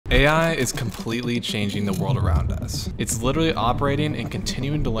AI is completely changing the world around us. It's literally operating and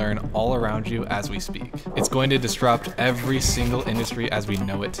continuing to learn all around you as we speak. It's going to disrupt every single industry as we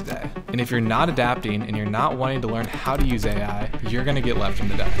know it today. And if you're not adapting and you're not wanting to learn how to use AI, you're gonna get left in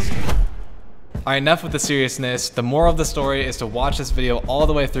the dust. Alright, enough with the seriousness. The moral of the story is to watch this video all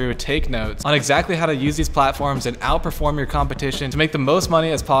the way through, take notes on exactly how to use these platforms and outperform your competition to make the most money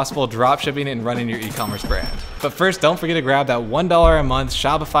as possible dropshipping and running your e-commerce brand. But first, don't forget to grab that $1 a month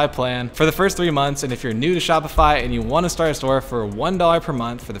Shopify plan for the first 3 months. And if you're new to Shopify and you want to start a store for $1 per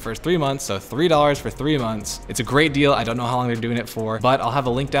month for the first 3 months, so $3 for 3 months, it's a great deal. I don't know how long they're doing it for, but I'll have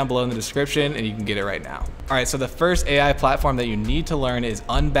a link down below in the description and you can get it right now. Alright, so the first AI platform that you need to learn is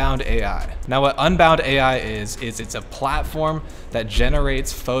Unbound AI. Now what Unbound AI is it's a platform that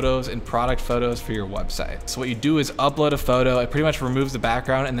generates photos and product photos for your website. So what you do is upload a photo, it pretty much removes the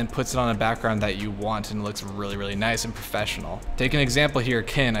background and then puts it on a background that you want and it looks really, really nice and professional. Take an example here,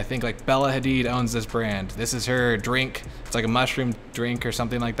 Kin. I think like Bella Hadid owns this brand. This is her drink. It's like a mushroom drink or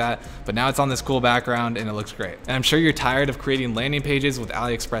something like that, but now it's on this cool background and it looks great. And I'm sure you're tired of creating landing pages with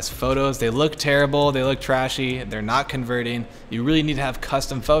AliExpress photos. They look terrible, they look trashy, they're not converting. You really need to have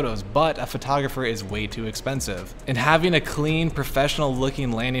custom photos, but a photographer is way too expensive. And having a clean, professional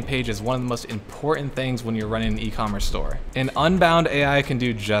looking landing page is one of the most important things when you're running an e-commerce store. And Unbound AI can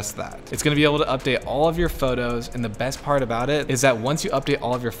do just that. It's gonna be able to update all of your photos, and the best part about it is that once you update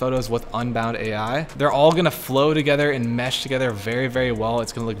all of your photos with Unbound AI, they're all gonna flow together and mesh together very, very well.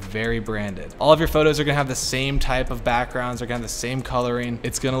 It's gonna look very branded. All of your photos are gonna have the same type of backgrounds, they're gonna have the same coloring.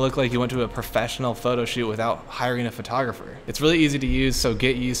 It's gonna look like you went to a professional photo shoot without hiring a photographer. It's really easy to use, so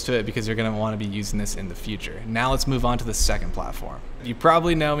get used to it because you're gonna wanna be using this in the future. Now let's move on to the second platform. You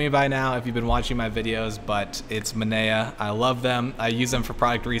probably know me by now if you've been watching my videos, but it's Manea. I love them. I use them for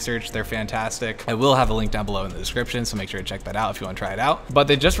product research. They're fantastic. I will have a link down below in the description, so make sure to check that out if you want to try it out. But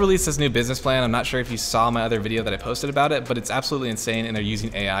they just released this new business plan. I'm not sure if you saw my other video that I posted about it, but it's absolutely insane, and they're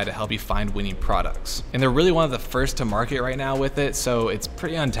using AI to help you find winning products. And they're really one of the first to market right now with it, so it's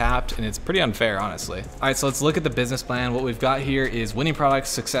pretty untapped and it's pretty unfair, honestly. All right, so let's look at the business plan. What we've got here is winning products,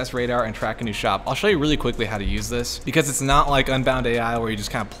 success radar, and track a new shop. I'll show you really quickly how to use this because it's not like Unbound AI where you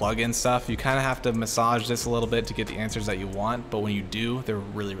just kind of plug in stuff. You kind of have to massage this a little bit to get the answers that you want, but when you do, they're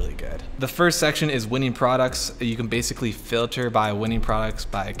really, really good. The first section is winning products. You can basically filter by winning products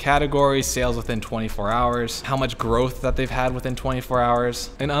by category, sales within 24 hours, how much growth that they've had within 24 hours.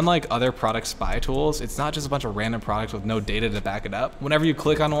 And unlike other product spy tools, it's not just a bunch of random products with no data to back it up. Whenever you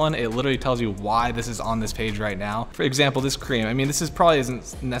click on one, it literally tells you why this is on this page right now. For example, this cream, I mean, this is probably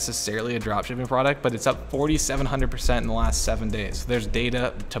isn't necessarily a dropshipping product, but it's up 4,700% in the last 7 days. So there's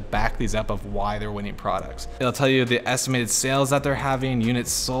data to back these up of why they're winning products. It'll tell you the estimated sales that they're having,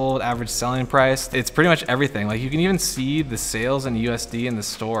 units sold, average selling price. It's pretty much everything. Like you can even see the sales in USD in the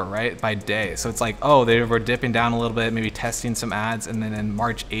store, right, by day. So it's like, oh, they were dipping down a little bit, maybe testing some ads, and then in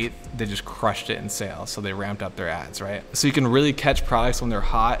March 8th, they just crushed it in sales. So they ramped up their ads, right? So you can really catch products when they're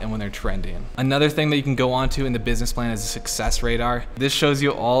hot and when they're trending. Another thing that you can go on to in the business plan is a success radar. This shows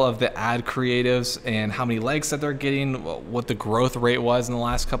you all of the ad creatives and how many likes that they're getting, what the growth rate was in the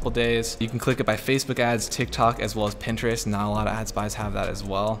last couple days. You can click it by Facebook ads, TikTok, as well as Pinterest. Not a lot of ad spies have that as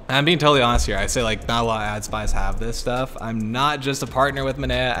well. And I'm being totally honest here. I say like not a lot of ad spies have this stuff. I'm not just a partner with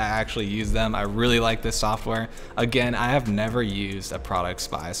Manea. I actually use them. I really like this software. Again, I have never used a product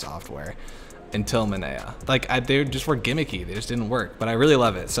spy software until Manea. Like they just were gimmicky. They just didn't work, but I really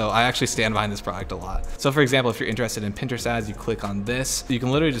love it. So I actually stand behind this product a lot. So for example, if you're interested in Pinterest ads, you click on this. You can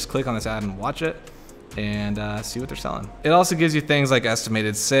literally just click on this ad and watch it and see what they're selling. It also gives you things like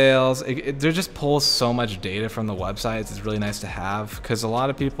estimated sales. There just pulls so much data from the websites. It's really nice to have because a lot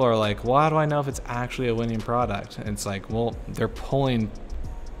of people are like, well, how do I know if it's actually a winning product? And it's like, well, they're pulling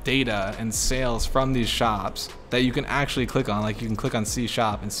data and sales from these shops that you can actually click on. Like you can click on see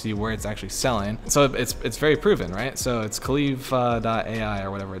shop and see where it's actually selling. So it's very proven, right? So it's Cleave.ai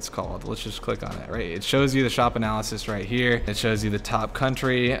or whatever it's called. Let's just click on it, right? It shows you the shop analysis right here. It shows you the top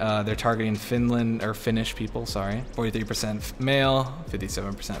country. They're targeting Finland or Finnish people, sorry. 43% male,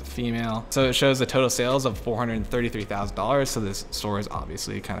 57% female. So it shows the total sales of $433,000. So this store is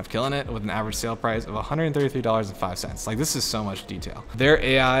obviously kind of killing it with an average sale price of $133.05. Like this is so much detail. Their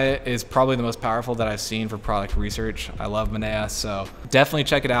AI is probably the most powerful that I've seen for product research. I love Manea, so definitely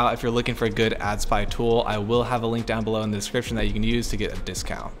check it out if you're looking for a good ad spy tool. I will have a link down below in the description that you can use to get a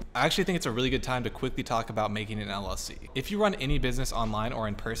discount. I actually think it's a really good time to quickly talk about making an LLC. If you run any business online or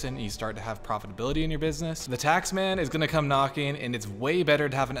in person and you start to have profitability in your business, the tax man is gonna come knocking, and it's way better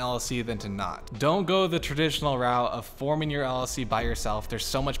to have an LLC than to not. Don't go the traditional route of forming your LLC by yourself. There's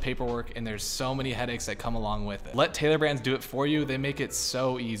so much paperwork and there's so many headaches that come along with it. Let Taylor Brands do it for you. They make it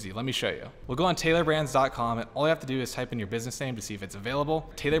so easy. Let me show you. We'll go on taylorbrands.com, and all you have to do is type in your business name to see if it's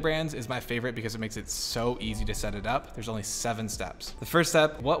available. Taylor Brands is my favorite because it makes it so easy to set it up. There's only 7 steps. The first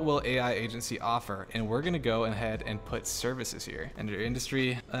step, what will AI agency offer? And we're gonna go ahead and put services here. Under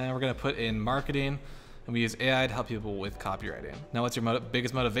industry, we're gonna put in marketing, and we use AI to help people with copywriting. Now, what's your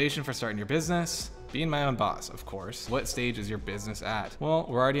biggest motivation for starting your business? Being my own boss, of course. What stage is your business at? Well,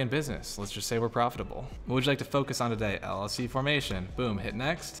 we're already in business. Let's just say we're profitable. What would you like to focus on today? LLC formation. Boom, hit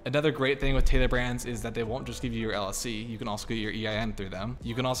next. Another great thing with Taylor Brands is that they won't just give you your LLC. You can also get your EIN through them.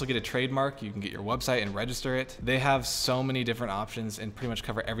 You can also get a trademark. You can get your website and register it. They have so many different options and pretty much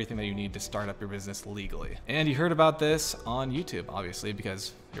cover everything that you need to start up your business legally. And you heard about this on YouTube, obviously,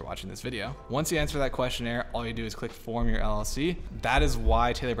 because you're watching this video. Once you answer that questionnaire, all you do is click form your LLC. That is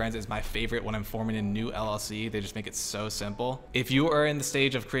why Taylor Brands is my favorite when I'm forming a new LLC. They just make it so simple. If you are in the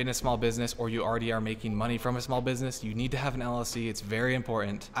stage of creating a small business, or you already are making money from a small business, you need to have an LLC. It's very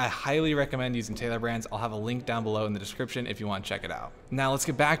important. I highly recommend using Taylor Brands. I'll have a link down below in the description if you want to check it out. Now let's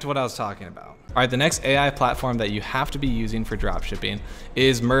get back to what I was talking about. All right, the next AI platform that you have to be using for dropshipping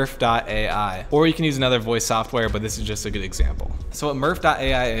is Murph AI, or you can use another voice software, but this is just a good example. So what Murph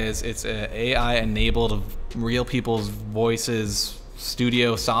AI is, it's an AI enabled real people's voices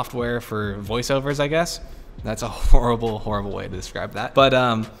studio software for voiceovers, I guess. That's a horrible, horrible way to describe that.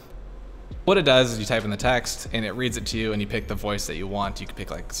 But what it does is you type in the text and it reads it to you, and you pick the voice that you want. You can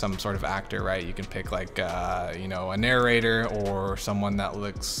pick like some sort of actor, right? You can pick like, you know, a narrator, or someone that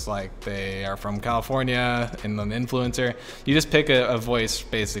looks like they are from California, and an influencer. You just pick a voice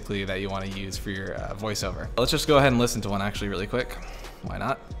basically that you want to use for your voiceover. Let's just go ahead and listen to one actually really quick. Why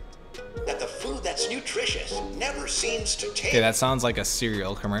not? That the food that's nutritious never seems to taste. Okay, that sounds like a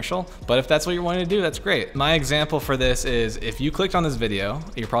cereal commercial, but if that's what you're wanting to do, that's great. My example for this is, if you clicked on this video,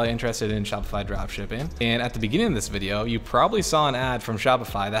 you're probably interested in Shopify dropshipping, and at the beginning of this video, you probably saw an ad from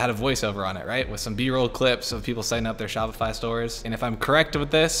Shopify that had a voiceover on it, right? With some B-roll clips of people setting up their Shopify stores. And if I'm correct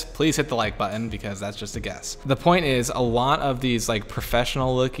with this, please hit the like button, because that's just a guess. The point is, a lot of these like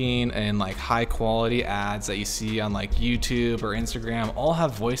professional looking and like high quality ads that you see on like YouTube or Instagram all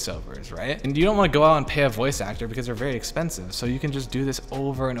have voiceovers, right? And you don't want to go out and pay a voice actor because they're very expensive. So you can just do this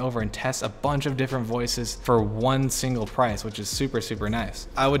over and over and test a bunch of different voices for one single price, which is super, super nice.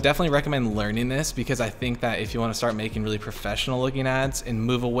 I would definitely recommend learning this, because I think that if you want to start making really professional looking ads and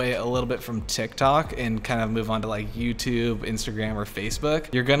move away a little bit from TikTok and kind of move on to like YouTube, Instagram, or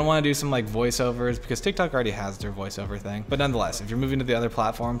Facebook, you're going to want to do some like voiceovers, because TikTok already has their voiceover thing. But nonetheless, if you're moving to the other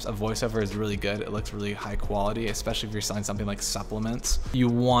platforms, a voiceover is really good. It looks really high quality, especially if you're selling something like supplements. You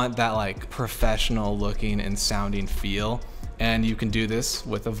want that like professional looking and sounding feel, and you can do this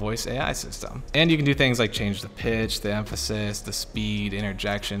with a voice AI system. And you can do things like change the pitch, the emphasis, the speed,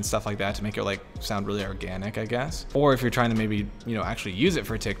 interjection, stuff like that to make it like sound really organic, I guess. Or if you're trying to maybe, you know, actually use it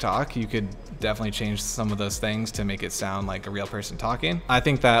for TikTok, you could definitely change some of those things to make it sound like a real person talking. I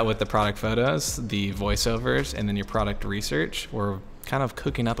think that with the product photos, the voiceovers, and then your product research, we're kind of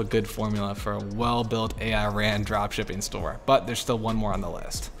cooking up a good formula for a well-built AI ran dropshipping store. But there's still one more on the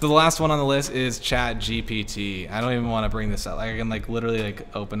list. So the last one on the list is ChatGPT. I don't even want to bring this up. I can like literally like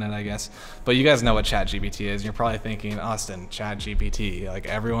open it, I guess. But you guys know what ChatGPT is. You're probably thinking, Austin, ChatGPT, like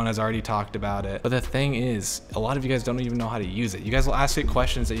everyone has already talked about it. But the thing is, a lot of you guys don't even know how to use it. You guys will ask it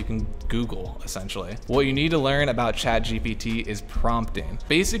questions that you can Google, essentially. What you need to learn about ChatGPT is prompting.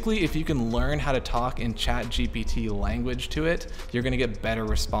 Basically, if you can learn how to talk in ChatGPT language to it, you're going to get better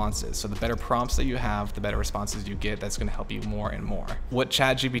responses. So the better prompts that you have, the better responses you get. That's going to help you more and more. What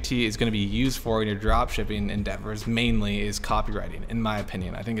ChatGPT is going to be used for in your dropshipping endeavors mainly is copywriting, in my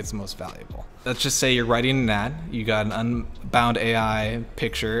opinion. I think it's the most valuable. Let's just say you're writing an ad. You got an Unbound AI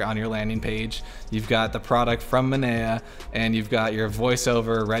picture on your landing page. You've got the product from Manea, and you've got your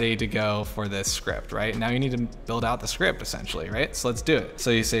voiceover ready to go for this script, right? Now you need to build out the script, essentially, right? So let's do it.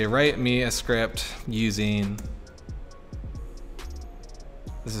 So you say, write me a script using...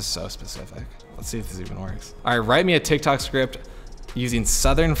 This is so specific. Let's see if this even works. All right, write me a TikTok script using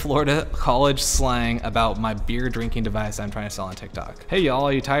Southern Florida college slang about my beer drinking device I'm trying to sell on TikTok. Hey y'all,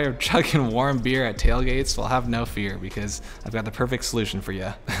 are you tired of chugging warm beer at tailgates? Well, have no fear because I've got the perfect solution for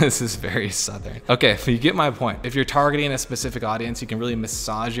you. This is very Southern. Okay, so you get my point. If you're targeting a specific audience, you can really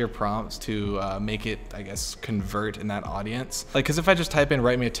massage your prompts to make it, I guess, convert in that audience. Like, cause if I just type in,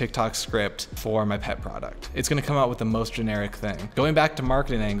 write me a TikTok script for my pet product, it's gonna come out with the most generic thing. Going back to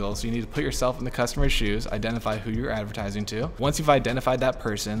marketing angles, you need to put yourself in the customer's shoes, identify who you're advertising to. Once you've identified that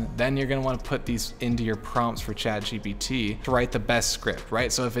person, then you're gonna wanna put these into your prompts for ChatGPT to write the best script,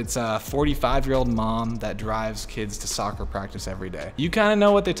 right? So if it's a 45-year-old mom that drives kids to soccer practice every day, you kinda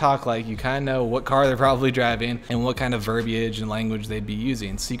know what they talk like, you kinda know what car they're probably driving and what kind of verbiage and language they'd be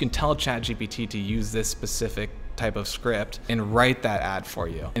using. So you can tell ChatGPT to use this specific type of script and write that ad for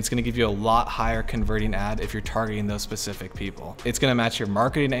you. It's gonna give you a lot higher converting ad if you're targeting those specific people. It's gonna match your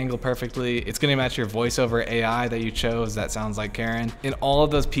marketing angle perfectly. It's gonna match your voiceover AI that you chose that sounds like Karen. And all of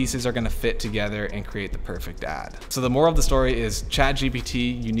those pieces are gonna fit together and create the perfect ad. So the moral of the story is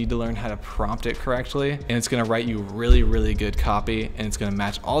ChatGPT, you need to learn how to prompt it correctly, and it's gonna write you really, really good copy, and it's gonna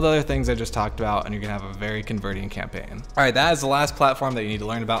match all the other things I just talked about, and you're gonna have a very converting campaign. All right, that is the last platform that you need to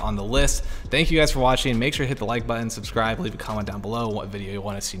learn about on the list. Thank you guys for watching. Make sure to hit the like button, subscribe, leave a comment down below what video you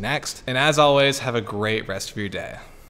want to see next. And as always, have a great rest of your day.